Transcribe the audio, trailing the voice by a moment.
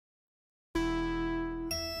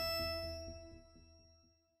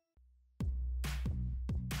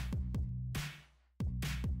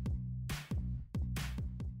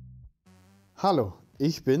Hallo,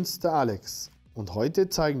 ich bin's, der Alex, und heute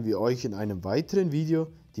zeigen wir euch in einem weiteren Video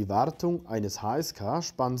die Wartung eines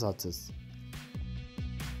HSK-Spannsatzes.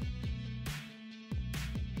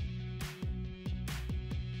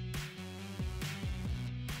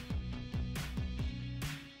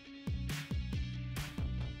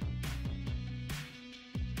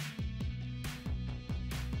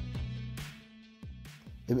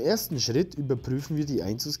 Im ersten Schritt überprüfen wir die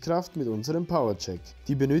Einzugskraft mit unserem Powercheck.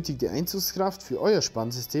 Die benötigte Einzugskraft für euer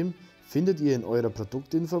Spannsystem findet ihr in eurer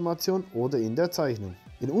Produktinformation oder in der Zeichnung.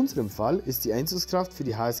 In unserem Fall ist die Einzugskraft für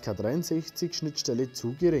die HSK 63 Schnittstelle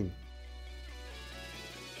zu gering.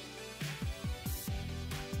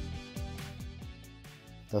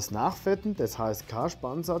 Das Nachfetten des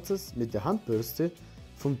HSK-Spannsatzes mit der Handbürste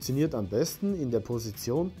funktioniert am besten in der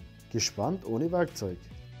Position gespannt ohne Werkzeug.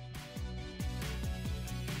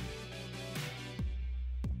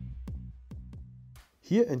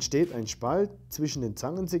 Hier entsteht ein Spalt zwischen den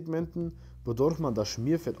Zangensegmenten, wodurch man das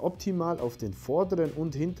Schmierfett optimal auf den vorderen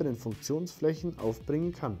und hinteren Funktionsflächen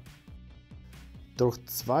aufbringen kann. Durch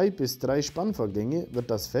 2 bis 3 Spannvorgänge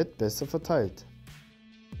wird das Fett besser verteilt.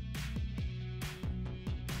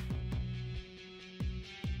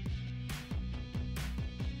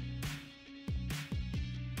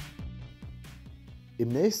 Im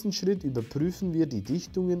nächsten Schritt überprüfen wir die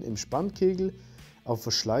Dichtungen im Spannkegel auf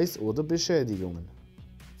Verschleiß oder Beschädigungen.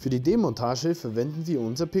 Für die Demontage verwenden wir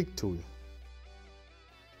unser Pick-Tool.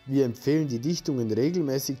 Wir empfehlen, die Dichtungen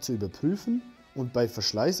regelmäßig zu überprüfen und bei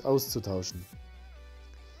Verschleiß auszutauschen.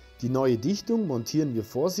 Die neue Dichtung montieren wir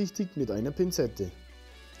vorsichtig mit einer Pinzette.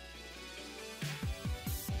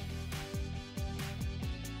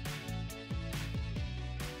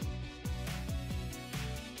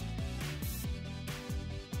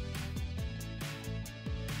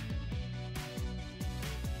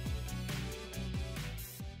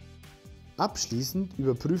 Abschließend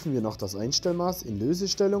überprüfen wir noch das Einstellmaß in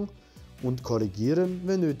Lösestellung und korrigieren,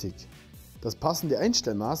 wenn nötig. Das passende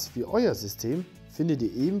Einstellmaß für euer System findet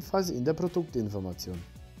ihr ebenfalls in der Produktinformation.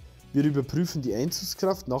 Wir überprüfen die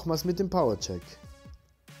Einzugskraft nochmals mit dem Powercheck.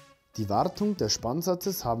 Die Wartung des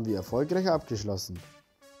Spannsatzes haben wir erfolgreich abgeschlossen.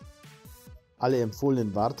 Alle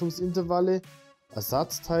empfohlenen Wartungsintervalle,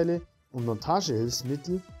 Ersatzteile und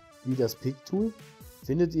Montagehilfsmittel wie das Pick-Tool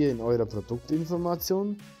findet ihr in eurer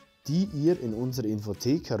Produktinformation, die ihr in unserer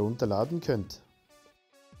Infothek herunterladen könnt.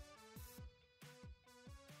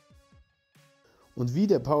 Und wie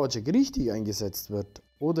der Powercheck richtig eingesetzt wird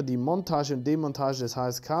oder die Montage und Demontage des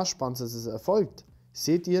HSK-Spannsatzes erfolgt,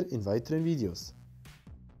 seht ihr in weiteren Videos.